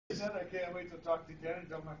I can't wait to talk to Ken and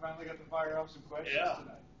tell him I finally got to fire off some questions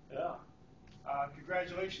tonight. Yeah.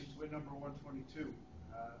 Congratulations, win number 122.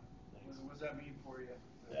 What does that mean for you?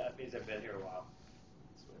 That means I've been here a while.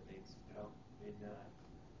 That's what it means. I mean,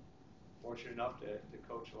 fortunate enough to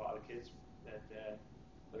coach a lot of kids that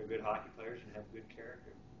are good hockey players and have good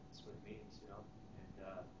character. That's what it means, And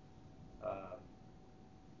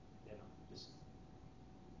just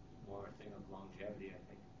more a thing of longevity, I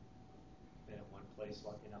think. Been at one place,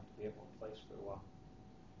 lucky enough to be at one place for a while.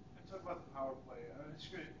 And talk about the power play.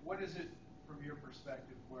 What is it from your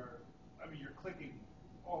perspective where, you're clicking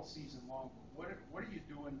all season long, but what are you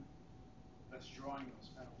doing that's drawing those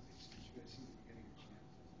penalties? Because you guys seem to be getting your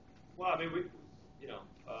chances. Well,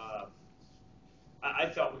 I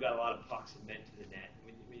thought we got a lot of pucks and men to the net.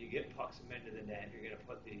 When you get pucks and men to the net, you're going to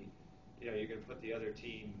put the other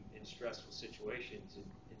team in stressful situations and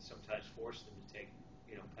sometimes force them to take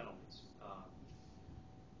penalties.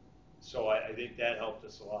 So I think that helped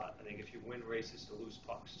us a lot. I think if you win races to lose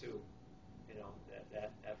pucks too,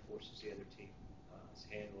 that forces the other team's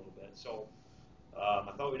hand a little bit. So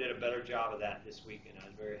I thought we did a better job of that this weekend. I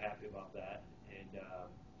was very happy about that, and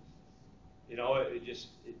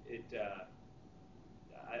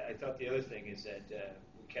I thought the other thing is that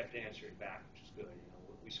we kept answering back, which is good.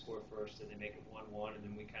 We score first, and they make it 1-1, and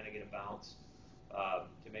then we kind of get a bounce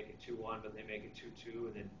to make it 2-1, but they make it 2-2,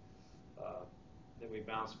 and then we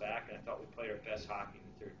bounce back. And I thought we played our best hockey in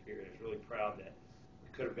the third period. I was really proud that we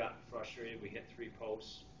could have gotten frustrated. We hit 3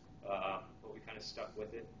 posts, but we kind of stuck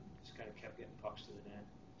with it. Just kind of kept getting pucks to the net.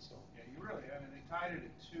 So yeah, you really. They tied it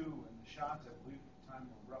at 2, and the shots, I believe, at the time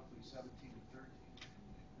were roughly 17-13, and they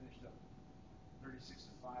finished up 36-5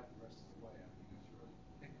 the rest of the way. You guys really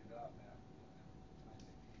picked it up after the time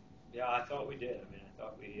they came. Yeah, I thought we did. I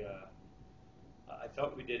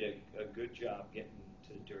thought we did a good job getting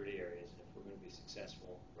to the dirty areas, and if we're going to be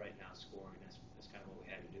successful right now scoring, that's kind of what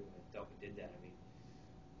we had to do, and I thought we did that.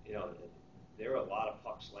 There are a lot of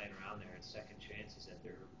pucks laying around there and second chances that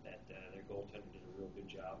their goaltender did a real good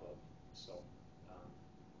job of. So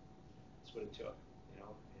that's what it took. I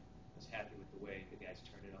was happy with the way the guys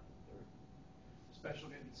turned it up in the third.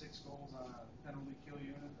 Special getting 6 goals on a penalty kill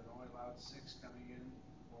unit that only allowed 6 coming in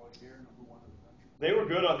all year, number 1 in the country. They were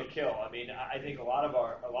good on the kill. I think a lot of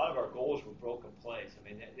our goals were broken plays.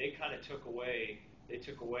 They kind of took away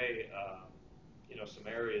some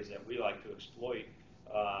areas that we like to exploit.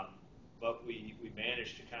 But we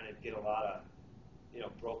managed to kind of get a lot of,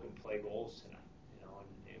 broken play goals tonight,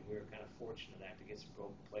 and we were kind of fortunate to get some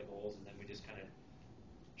broken play goals, and then we just kind of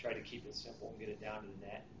tried to keep it simple and get it down to the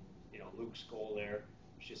net. And, Luke's goal there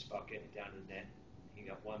was just about getting it down to the net. He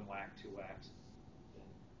got 1 whack, 2 whacks.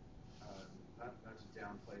 Not to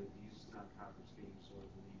downplay these non-conference games or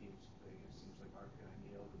the league games thing. It seems like RPI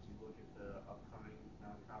nailed it. Do you look at the upcoming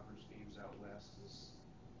non-conference games out west as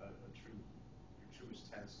your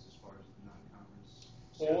truest test as far as the non-conference?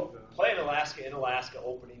 Well, playing Alaska in Alaska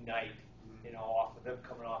opening night, off of them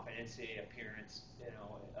coming off an NCAA appearance,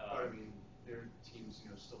 their teams,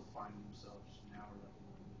 still finding themselves now or like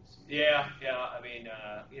Yeah.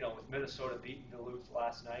 With Minnesota beating Duluth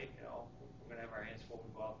last night, we're going to have our hands full to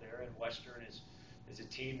go out there. And Western is a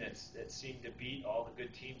team that seemed to beat all the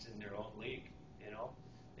good teams in their own league.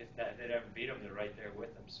 If they'd ever beat them, they're right there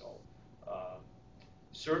with them. So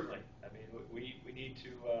certainly, we need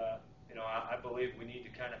to. I believe we need to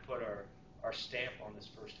kind of put our stamp on this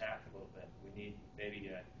first half a little bit. We need maybe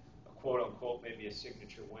a quote unquote maybe a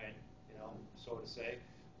signature win, so to say.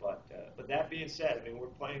 But that being said, we're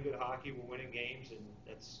playing good hockey. We're winning games, and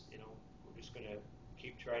that's we're just going to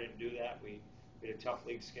keep trying to do that. We had a tough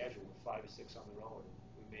league schedule with 5 or 6 on the road.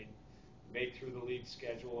 We made through the league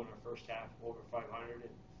schedule in our first half over 500, and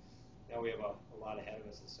now we have a lot ahead of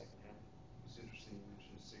us in the second half. It's interesting you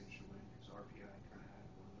mentioned signature win because RPI kind of had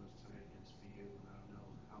one of those tonight against VU, and I don't know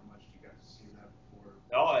how much you got to see that before.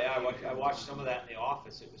 Oh yeah, I watched some of that in the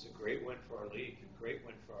office. It was a great win for our league. I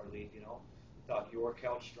thought York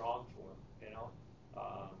held strong for them,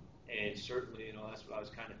 and certainly, that's what I was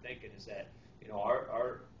kind of thinking is that,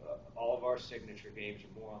 our all of our signature games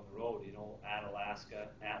are more on the road, at Alaska,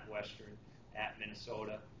 at Western, at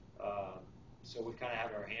Minnesota. So we kind of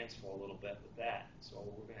have our hands full a little bit with that. So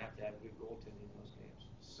we're going to have good goaltending in those games.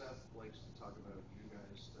 Seth likes to talk about you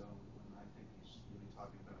guys, though, when I think he's really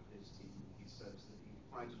talking about his team. He says that he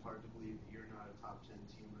finds it hard to believe that you're not a top 10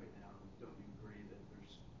 team right now. Don't you agree that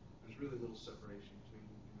there's really little separation between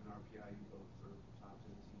you and RPI? You vote for top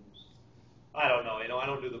 10 teams. I don't know. I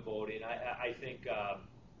don't do the voting. I think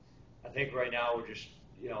right now we're just,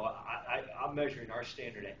 I'm measuring our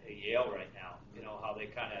standard at Yale right now. How they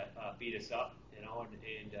kind of beat us up, and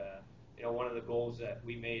one of the goals that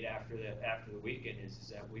we made after the weekend is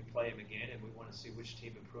that we play them again, and we want to see which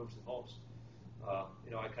team improves the most. I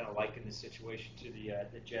kind of liken the situation to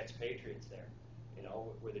the Jets Patriots there,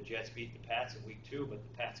 where the Jets beat the Pats in week 2, but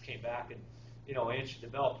the Pats came back and answered the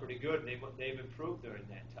bell pretty good. They've improved during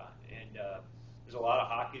that time, and there's a lot of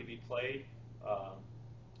hockey to be played,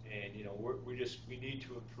 and we need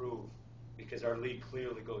to improve because our league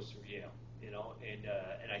clearly goes through Yale,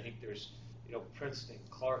 and I think there's Princeton,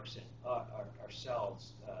 Clarkson,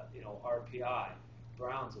 ourselves, RPI,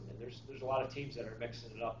 Browns in there. There's a lot of teams that are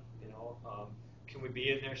mixing it up. Can we be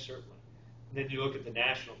in there? Certainly. And then you look at the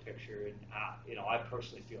national picture, and I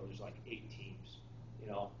personally feel there's like 8 teams,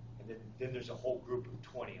 and then there's a whole group of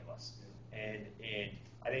 20 of us, and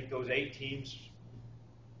I think those 8 teams,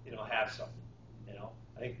 have something.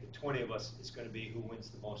 I think the 20 of us is going to be who wins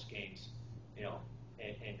the most games, and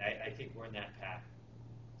I think we're in that pack.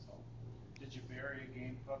 So. Did you bury a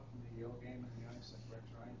game puck from the Yale game in the ice like Rex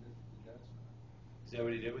Ryan did for the Jets? Is that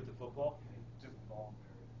what he did with the football? He took the ball and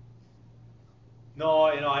buried it.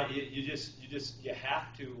 No, you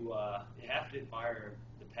have to admire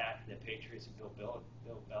the Patriots and Bill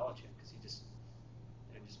Belichick because he just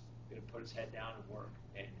going to put his head down and work.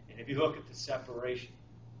 And if you look at the separation,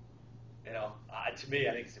 to me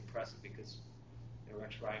I think it's impressive because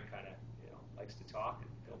Rex Ryan kind of likes to talk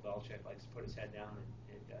and Bill Belichick likes to put his head down and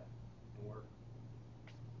work.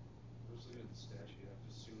 I was looking at the stat sheet. I have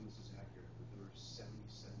to assume this is accurate, but there were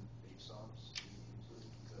 77 face-offs in the game today.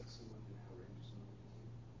 Does that seem like an outrageous number?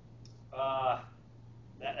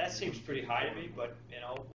 That seems pretty high to me, but